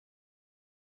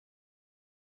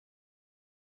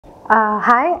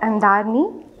Hi, I'm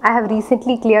DHARANI. I have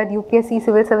recently cleared UPSC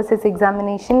Civil Services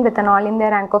examination with an All India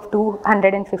rank of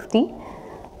 250.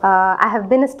 I have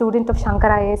been a student of Shankar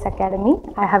IAS Academy.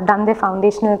 I have done the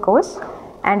foundational course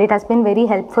and it has been very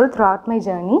helpful throughout my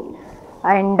journey.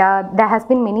 And there has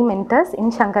been many mentors in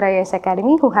Shankar IAS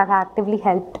Academy who have actively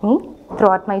helped me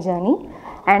throughout my journey.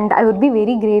 And I would be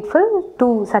very grateful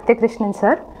to Satyakrishnan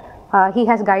sir. He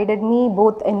has guided me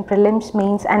both in prelims,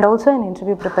 mains and also in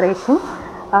interview preparation.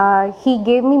 He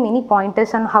gave me many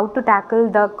pointers on how to tackle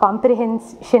the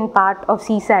comprehension part of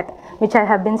CSAT, which I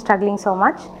have been struggling so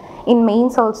much. In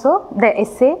mains also, the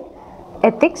essay,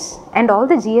 ethics and all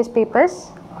the GS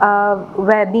papers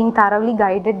were being thoroughly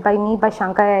guided by me by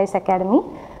Shankar IAS Academy.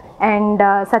 And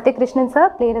Satyakrishnan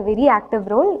sir played a very active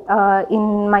role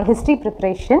in my history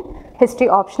preparation, history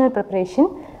optional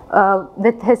preparation.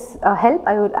 With his help,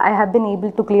 I have been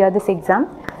able to clear this exam.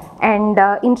 And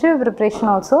interview preparation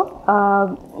also,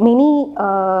 many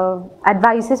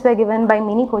advices were given by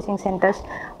many coaching centers,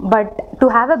 but to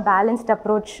have a balanced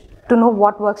approach to know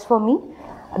what works for me,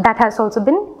 that has also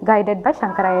been guided by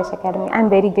Shankar IAS Academy. I am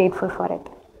very grateful for it.